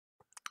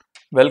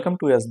Welcome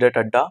to SDET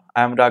Adda.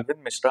 I am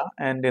Raghavan Mishra,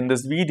 and in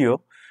this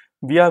video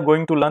we are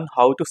going to learn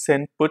how to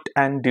send put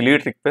and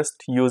delete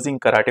request using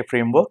Karate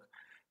framework.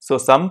 So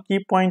some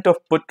key point of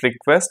put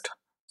request.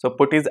 So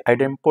put is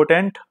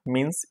idempotent,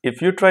 means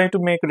if you try to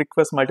make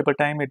request multiple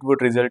times, it would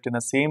result in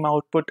the same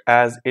output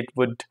as it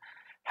would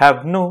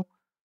have no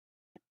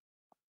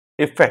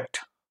effect.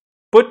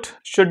 Put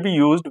should be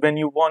used when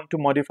you want to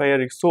modify a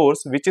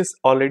resource which is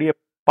already a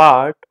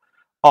part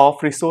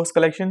of resource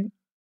collection,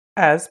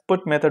 as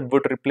put method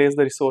would replace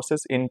the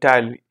resources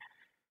entirely.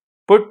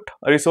 Put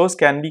resource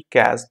can be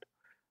cached.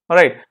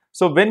 Alright,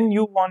 so when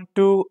you want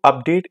to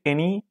update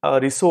any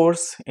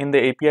resource in the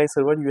API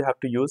server, you have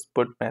to use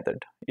put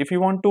method. If you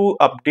want to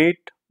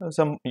update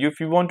if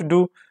you want to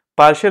do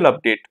partial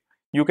update,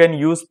 you can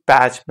use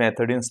patch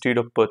method instead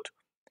of put.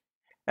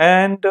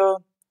 And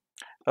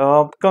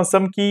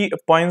some key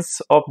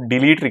points of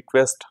delete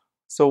request.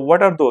 So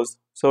what are those?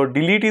 So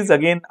delete is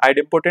again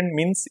idempotent,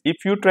 means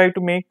if you try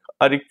to make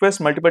a request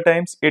multiple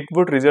times, it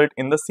would result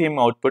in the same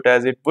output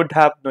as it would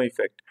have no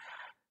effect.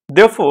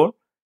 Therefore,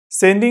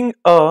 sending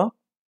a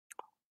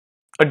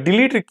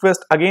delete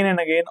request again and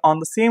again on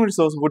the same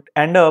resource would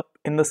end up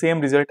in the same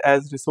result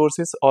as resource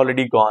is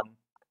already gone.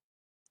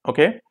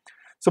 Okay,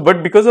 so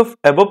but because of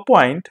above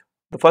point,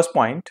 the first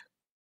point,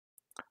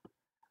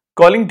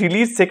 calling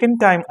delete second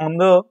time on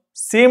the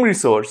same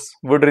resource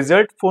would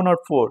result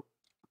 404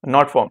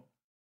 not found.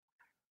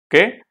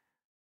 Okay,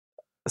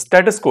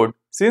 status code,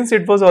 since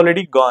it was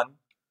already gone,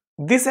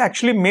 this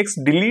actually makes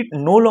delete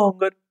no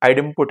longer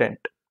idempotent.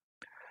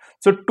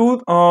 So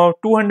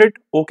 200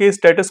 OK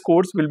status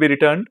codes will be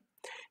returned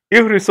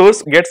if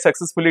resource gets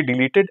successfully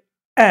deleted,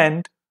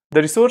 and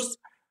the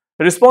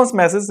response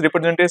message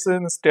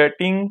representation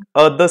stating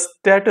the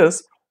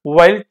status,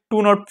 while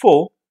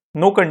 204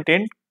 no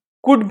content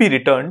could be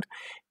returned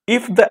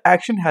if the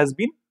action has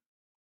been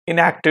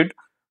enacted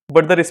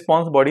but the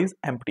response body is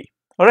empty.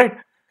 Alright,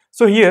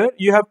 so here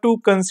you have to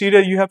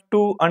consider, you have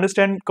to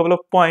understand a couple of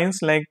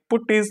points, like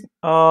put is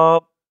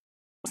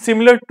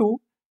similar to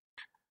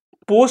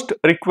post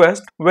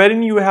request,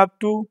 wherein you have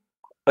to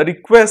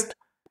request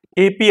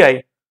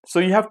API. So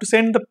you have to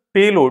send the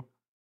payload,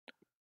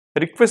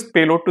 request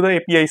payload to the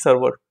API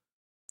server.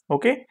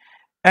 Okay,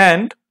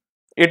 and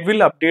it will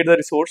update the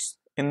resource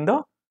in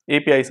the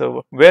API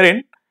server,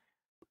 wherein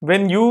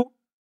when you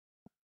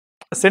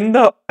send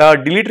the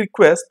delete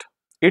request,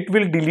 it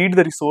will delete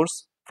the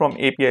resource from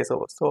API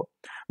server. So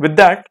with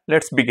that,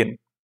 let's begin.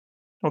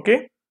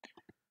 Okay,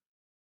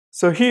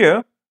 so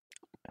here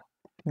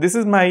this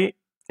is my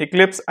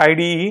Eclipse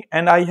IDE,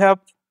 and I have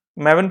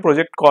Maven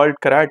project called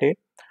Karate.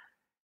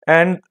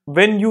 And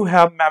when you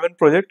have Maven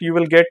project, you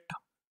will get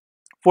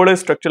folder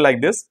structure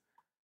like this.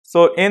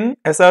 So in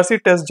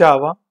src test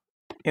Java,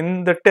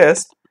 in the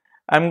test,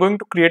 I'm going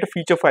to create a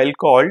feature file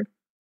called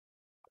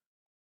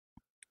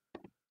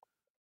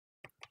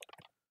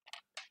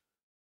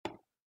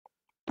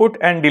put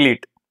and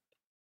delete.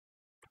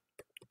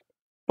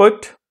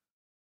 Put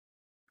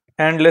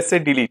and let's say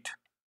delete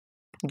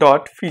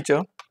dot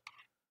feature,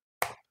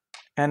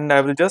 and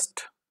I will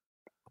just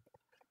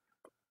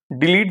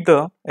delete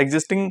the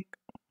existing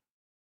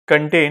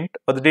content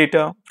or the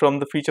data from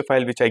the feature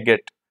file which I get.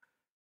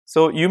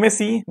 So you may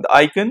see the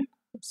icon.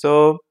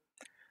 So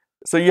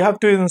you have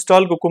to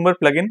install Cucumber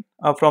plugin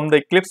from the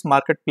Eclipse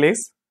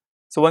marketplace.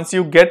 So once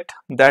you get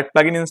that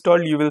plugin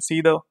installed, you will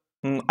see the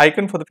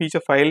icon for the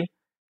feature file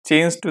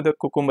changed to the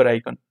Cucumber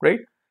icon, right?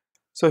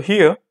 So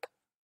here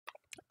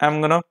I'm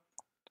gonna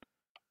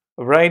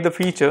write the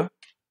feature,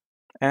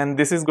 and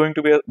this is going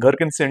to be a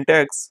Gherkin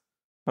syntax.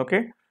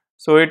 Okay,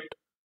 so it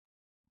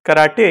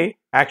Karate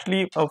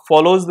actually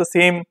follows the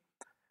same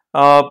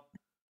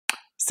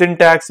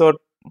syntax or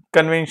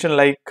convention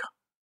like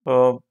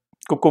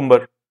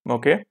Cucumber.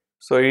 Okay,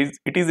 so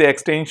it is the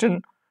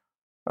extension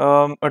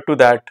to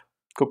that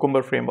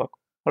Cucumber framework.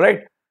 All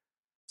right,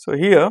 so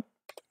here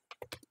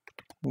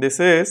this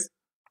is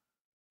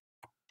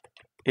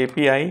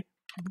API,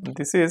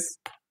 this is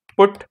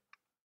put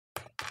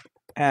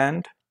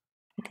and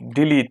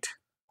delete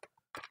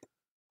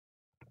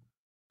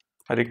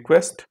a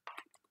request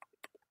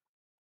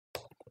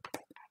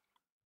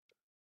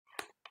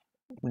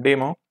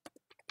demo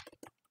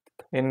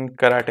in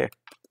Karate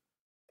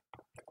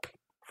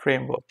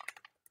framework.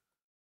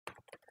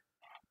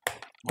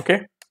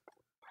 Okay,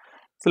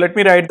 so let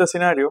me write the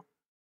scenario.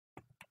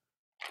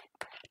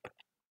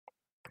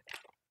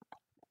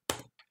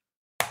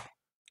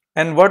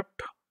 And what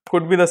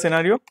could be the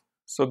scenario?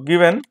 So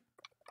given,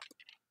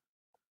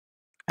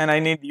 and I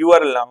need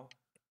URL now.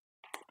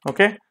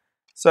 Okay,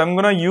 so I'm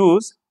gonna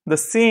use the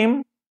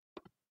same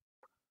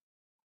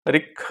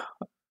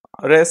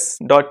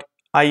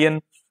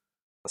res.in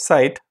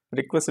site,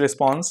 request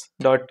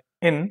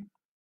response.in,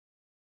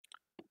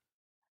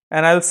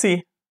 and I'll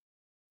see.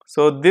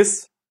 So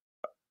this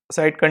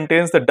site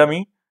contains the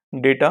dummy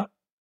data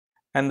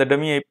and the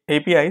dummy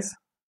APIs,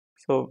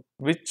 so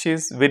which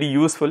is very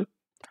useful.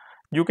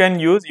 You can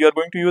use, you are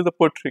going to use the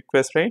put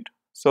request, right?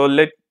 So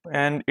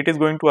and it is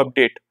going to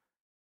update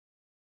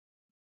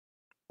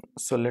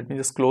So let me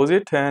just close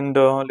it and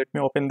let me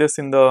open this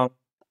in the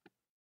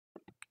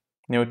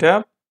new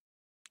tab,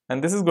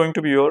 and this is going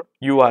to be your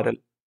URL.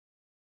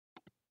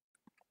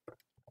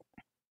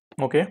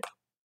 Okay,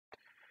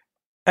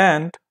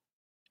 and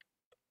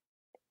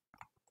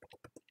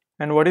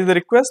what is the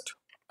request?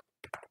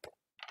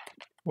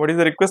 What is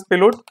the request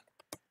payload?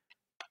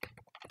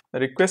 The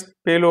request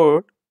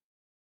payload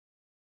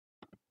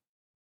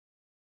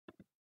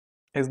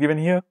is given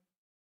here.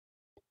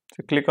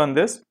 So click on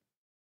this.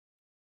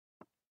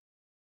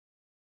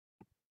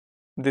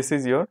 This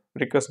is your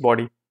request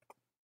body,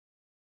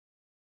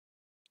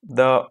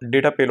 the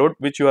data payload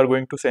which you are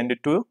going to send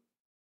it to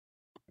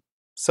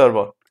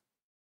server.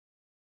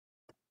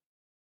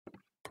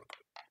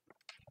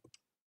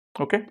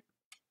 Okay,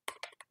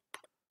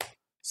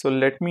 so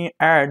let me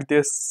add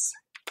this,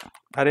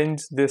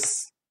 arrange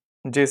this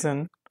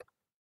JSON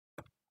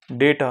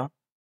data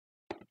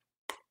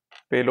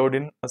payload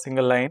in a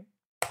single line,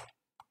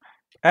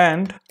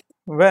 and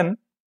when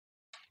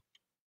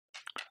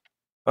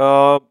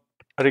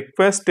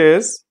request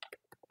is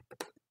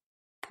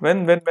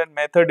when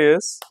method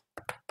is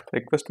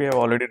request, we have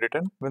already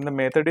written. When the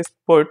method is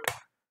put,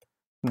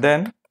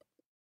 then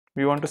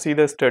we want to see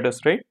the status,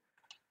 right?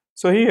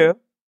 So here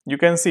you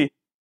can see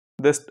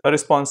this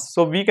response.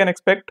 So we can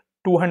expect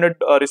 200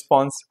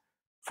 response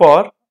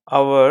for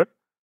our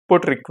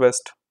put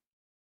request,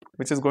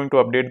 which is going to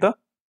update the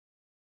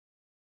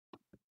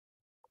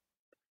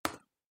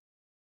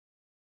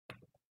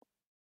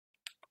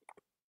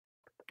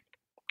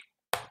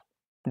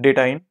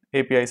data in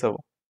API server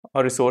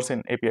or resource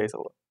in API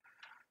server.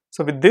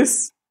 So with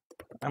this,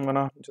 I'm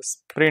gonna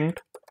just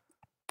print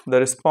the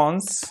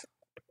response.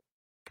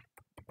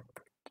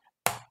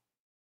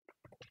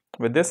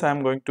 With this,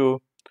 I'm going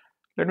to,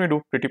 let me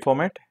do pretty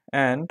format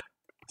and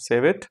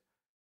save it,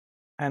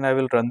 and I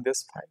will run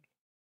this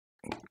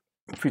file,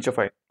 feature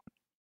file.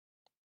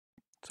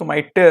 So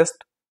my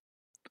test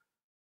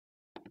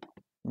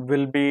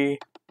will be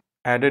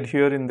added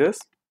here in this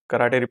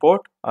karate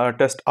report. Our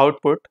test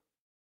output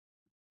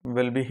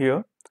will be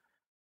here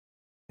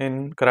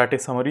in karate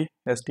summary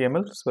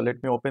HTML. So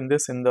let me open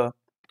this in the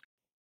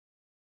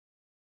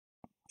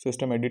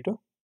system editor.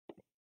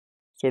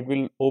 So it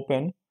will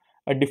open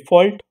a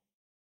default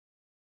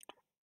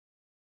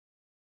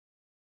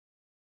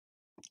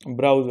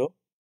browser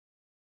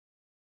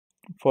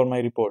for my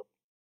report.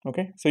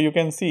 Okay, so you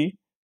can see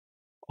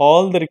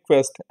all the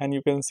requests, and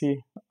you can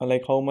see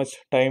like how much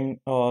time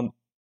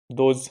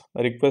those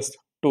requests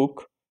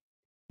took.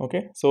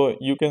 Okay, so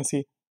you can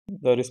see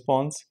the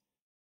response.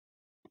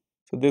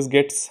 So this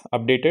gets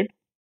updated,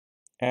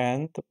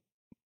 and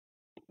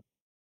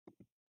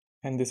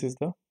this is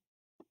the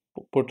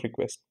put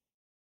request.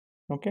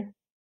 Okay,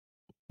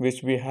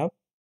 which we have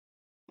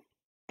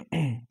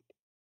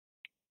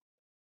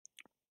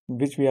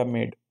which we have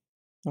made.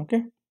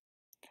 Okay,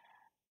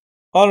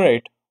 all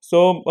right.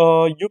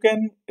 So you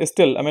can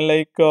still, I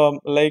mean,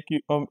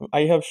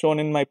 I have shown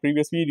in my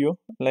previous video,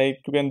 like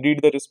you can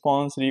read the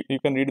response, you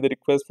can read the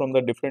request from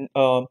the different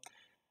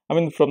I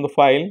mean from the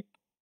file,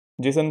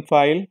 JSON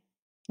file,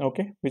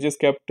 okay, which is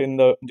kept in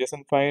the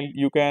JSON file.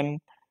 You can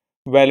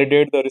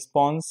validate the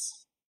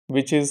response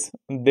which is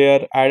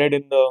there added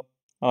in the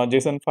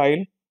JSON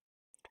file,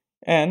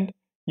 and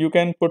you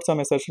can put some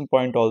assertion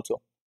point also,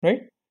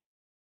 right?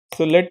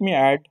 So let me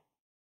add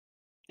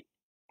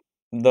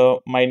the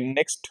my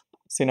next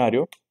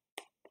scenario,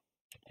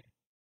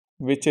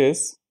 which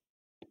is,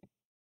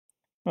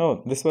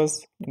 oh, this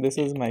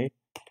is my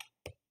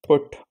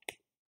put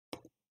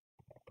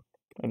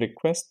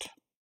request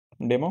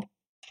demo,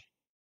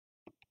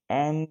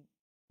 and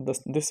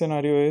this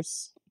scenario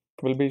is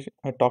will be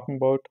talking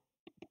about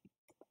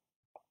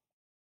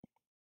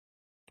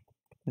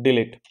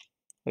delete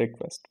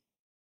request.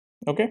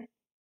 Okay,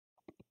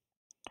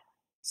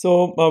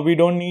 so we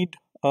don't need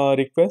a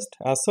request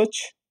as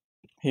such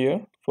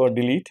here for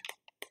delete,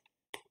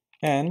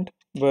 and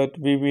but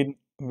we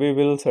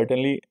will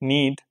certainly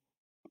need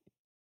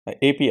a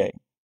API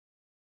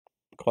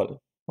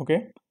call.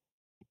 Okay,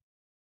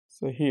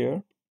 so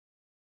here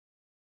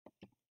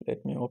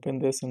let me open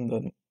this in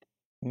the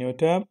new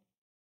tab,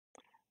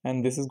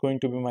 and this is going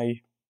to be my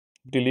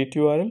delete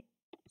URL.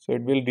 So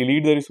it will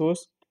delete the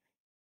resource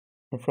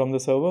from the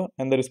server,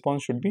 and the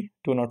response should be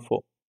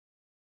 204.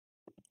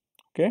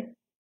 Okay,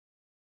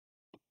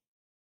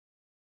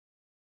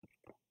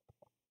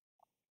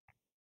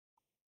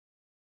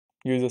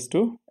 users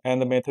 2, and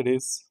the method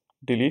is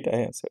delete.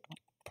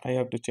 I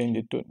have to change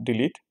it to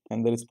delete,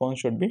 and the response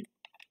should be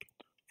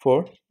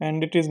 4,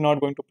 and it is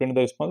not going to print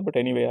the response, but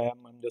anyway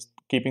I'm just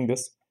keeping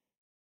this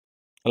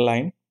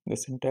line, the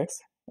syntax,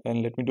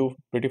 and let me do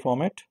pretty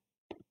format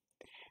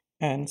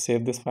and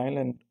save this file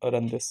and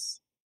run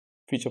this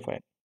feature file.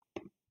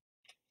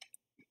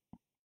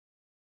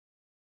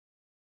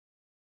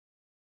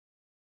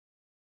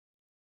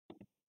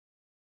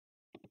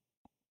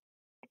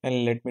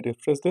 And let me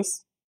refresh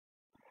this.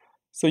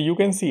 So you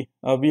can see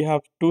we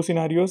have two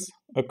scenarios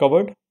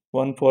covered,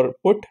 one for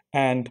put,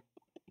 and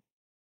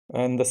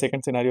the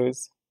second scenario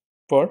is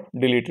for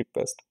delete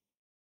request.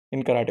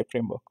 in karate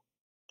framework.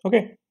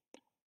 Okay.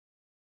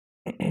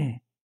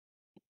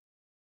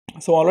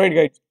 So all right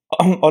guys,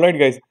 all right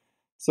guys,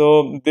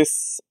 so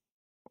this,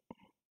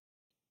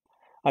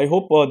 I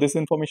hope this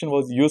information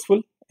was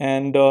useful,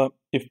 and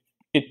if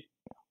it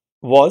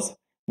was,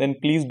 then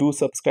please do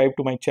subscribe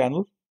to my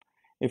channel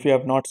if you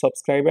have not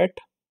subscribed yet,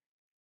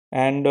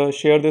 and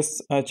share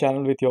this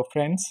channel with your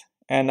friends,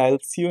 and I'll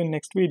see you in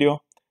next video.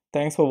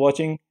 Thanks for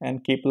watching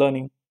and keep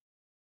learning.